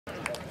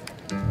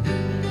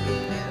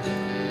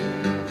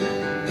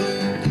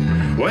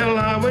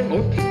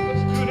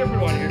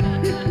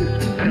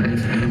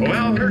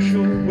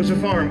a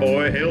farm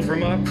boy, hailed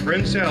from up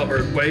Prince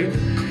Albert way.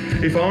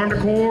 He farmed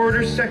a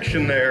quarter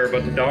section there,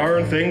 but the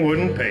darn thing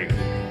wouldn't pay.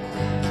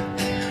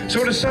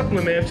 So to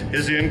supplement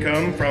his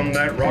income from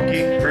that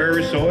rocky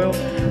prairie soil,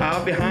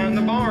 out behind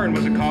the barn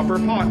was a copper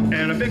pot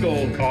and a big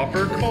old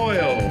copper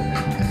coil.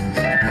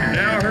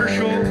 Now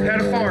Herschel had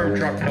a farm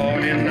truck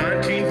bought in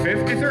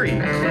 1953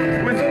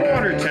 with a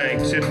water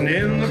tank sitting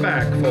in the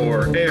back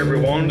for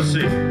everyone to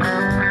see.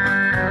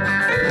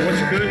 What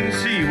you couldn't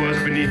see was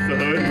beneath the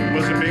hood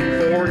was a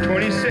big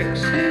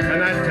 426, and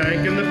that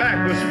tank in the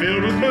back was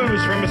filled with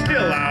booze from a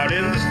still out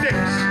in the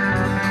sticks.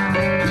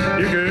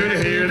 You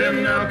could hear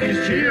them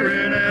Malkies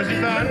cheering as he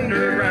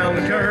thundered round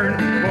the turn,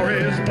 for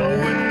his bow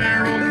and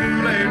arrow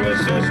Kool-Aid was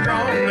so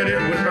strong that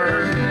it would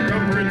burn.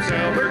 From Prince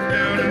Albert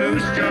down to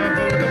Moose Jaw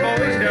for the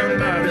boys down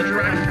by the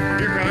track.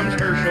 Here comes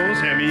Herschel's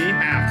Hemi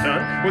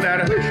half-ton without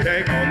a hooch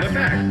tank on the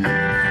back.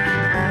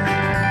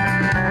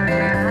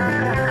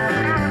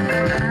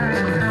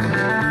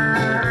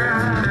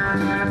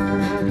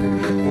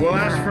 Well,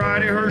 last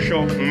Friday,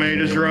 Herschel made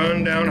his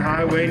run down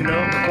Highway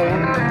number 4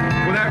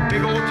 with that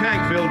big old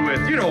tank filled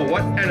with, you know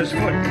what, and his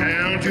foot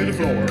down to the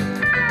floor.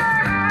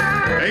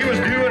 He was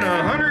doing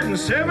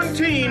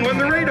 117 when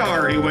the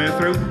radar he went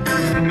through,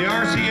 and the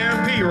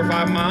RCMP were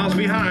 5 miles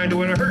behind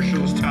when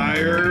Herschel's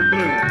tire blew.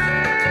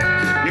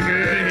 You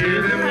could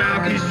hear them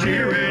Malkies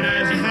cheering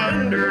as he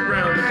thundered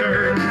round the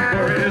turn,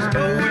 for his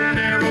bow and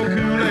arrow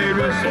Kool-Aid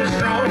was so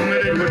strong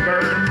that it would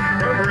burn.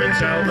 From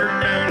Prince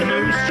Albert down to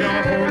Moose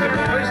Jaw for the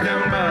boys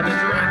down by the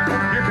track.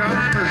 Here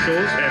comes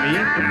Herschel's Hemi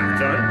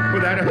half-ton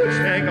without a hooch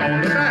tank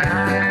on the back.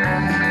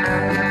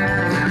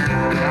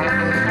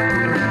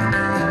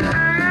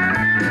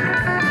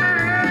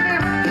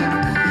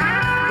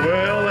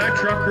 Well, that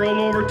truck rolled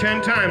over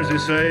 10 times, they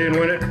say, and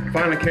when it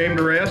finally came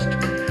to rest,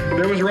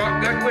 there was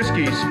rock gut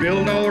whiskey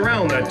spilled all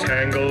around that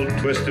tangled,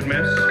 twisted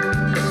mess.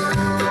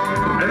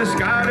 And the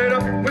sky lit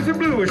up with a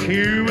bluish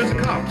hue as the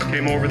cops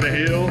came over the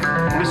hill.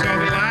 They saw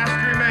the last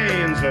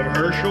remains of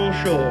Herschel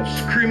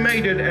Schultz,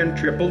 cremated and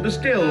triple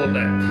distilled.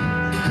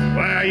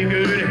 Why, you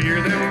could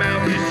hear them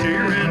Malkies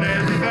cheering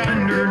as he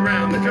thundered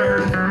round the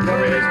turn,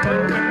 for his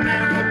bow and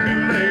arrow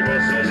Kool-Aid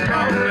was so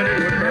strong that it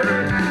would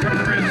burn. From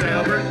Prince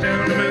Albert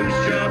down to Moose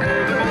Jaw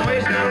for the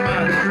boys down by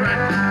the track.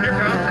 Here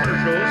comes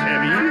Herschel's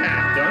Hemi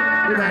half-ton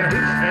without a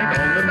hooch tank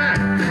on the back.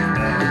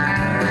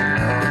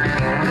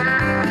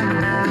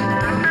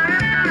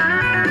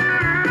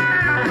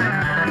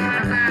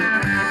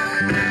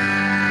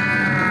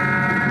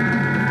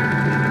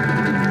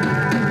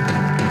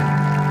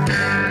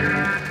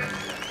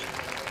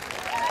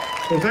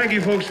 Well, thank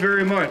you folks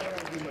very much.